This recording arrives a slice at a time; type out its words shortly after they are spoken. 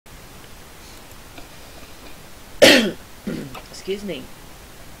excuse me.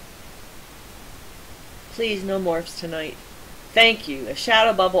 Please, no morphs tonight. Thank you. A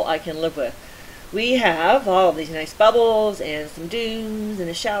shadow bubble I can live with. We have all of these nice bubbles and some dunes and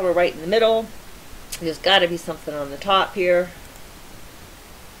a shower right in the middle. There's got to be something on the top here.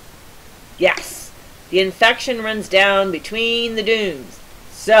 Yes. The infection runs down between the dunes.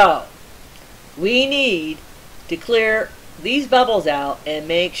 So, we need to clear these bubbles out and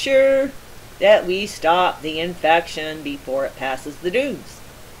make sure that we stop the infection before it passes the dunes.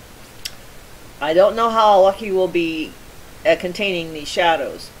 I don't know how lucky we'll be at containing these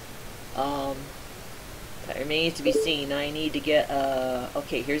shadows. That remains to be seen. I need to get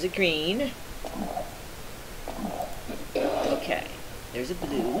okay, here's a green. Okay, there's a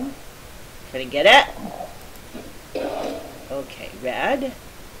blue. Gonna get it. Okay, red.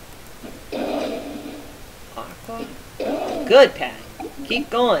 Aqua. Good, Pat.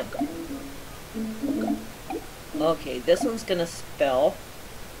 Keep going. Okay, this one's gonna spill.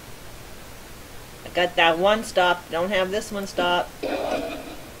 I got that one stopped. Don't have this one stopped. I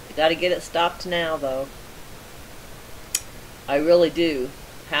gotta get it stopped now, though. I really do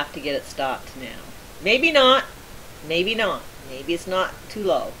have to get it stopped now. Maybe not. Maybe not. Maybe it's not too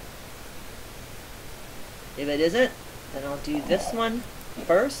low. If it isn't, then I'll do this one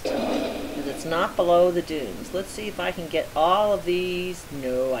first, because it's not below the dunes. Let's see if I can get all of these.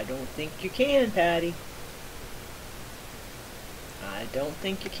 No, I don't think you can, Patty. I don't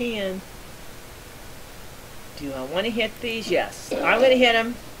think you can. Do I want to hit these? Yes. I'm going to hit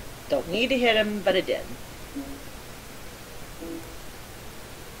them. Don't need to hit them, but I did.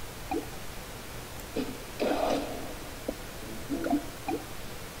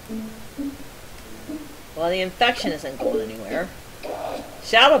 Well, the infection isn't going anywhere.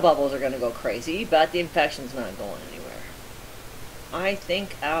 Shadow bubbles are going to go crazy, but the infection's not going anywhere. I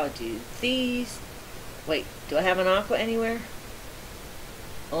think I'll do these. Wait, do I have an aqua anywhere?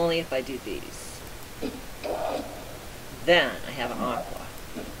 Only if I do these. Then I have an aqua.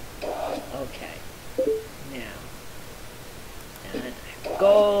 Okay. Now. And I have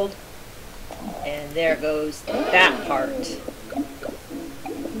gold. And there goes that part.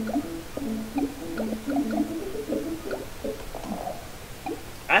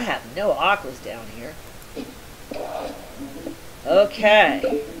 I have no aquas down here. Okay.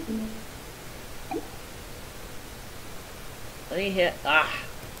 Let me hit. I'm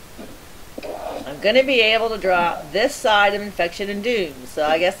going to be able to drop this side of infection and doom. So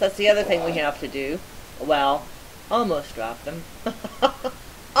I guess that's the other thing we have to do. Well, almost drop them.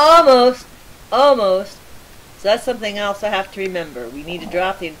 Almost. Almost. So that's something else I have to remember. We need to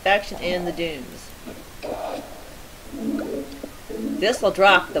drop the infection and the dooms. This will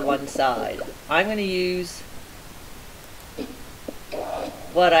drop the one side. I'm going to use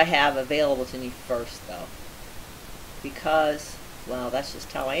what I have available to me first, though. Because, well, that's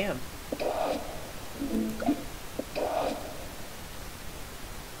just how I am.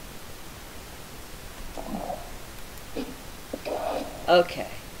 Okay.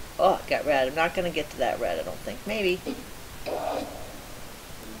 Oh, got red. I'm not going to get to that red, I don't think. Maybe.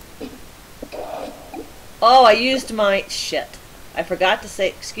 Oh, I used my... Shit. I forgot to say...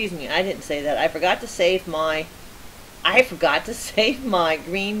 Excuse me, I didn't say that. I forgot to save my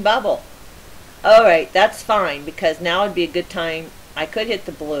green bubble. Alright, that's fine, because now would be a good time. I could hit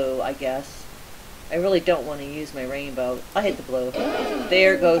the blue, I guess. I really don't want to use my rainbow. I'll hit the blue.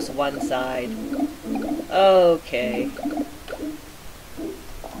 There goes one side. Okay.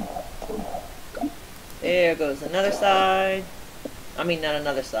 There goes another side. I mean, not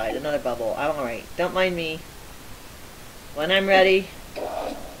another side, another bubble. I'm alright. Don't mind me. When I'm ready,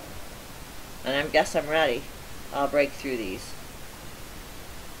 and I guess I'm ready, I'll break through these.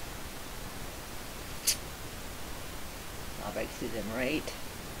 I'll break through them right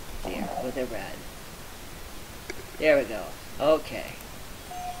there with a red. There we go. Okay.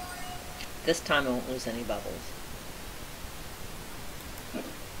 This time I won't lose any bubbles.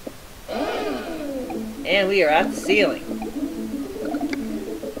 And we are at the ceiling.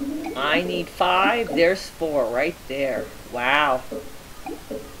 I need 5. There's 4 right there. Wow.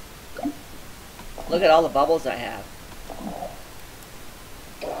 Look at all the bubbles I have.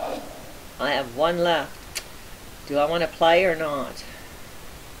 I have 1 left. Do I want to play or not?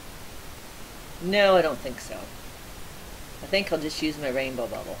 No, I don't think so. I think I'll just use my rainbow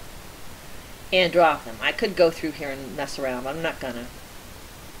bubble. And drop them. I could go through here and mess around, but I'm not gonna.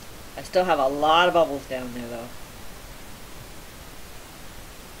 I still have a lot of bubbles down there, though.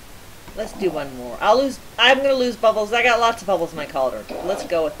 Let's do one more. I'm going to lose bubbles. I got lots of bubbles in my cauldron. Let's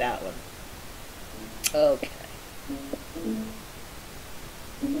go with that one. Okay.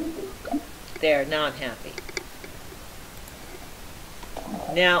 There, now I'm happy.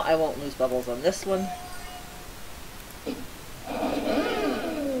 Now I won't lose bubbles on this one.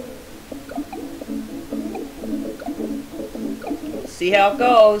 See how it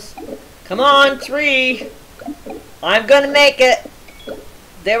goes. Come on, 3. I'm gonna make it.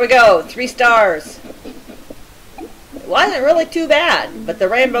 There we go, 3 stars. It wasn't really too bad, but the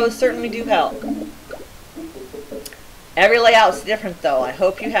rainbows certainly do help. Every layout's different though. I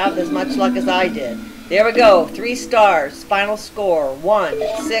hope you have as much luck as I did. There we go, 3 stars. Final score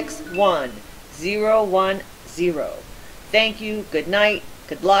 161010. Thank you, good night,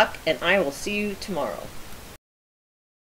 good luck, and I will see you tomorrow.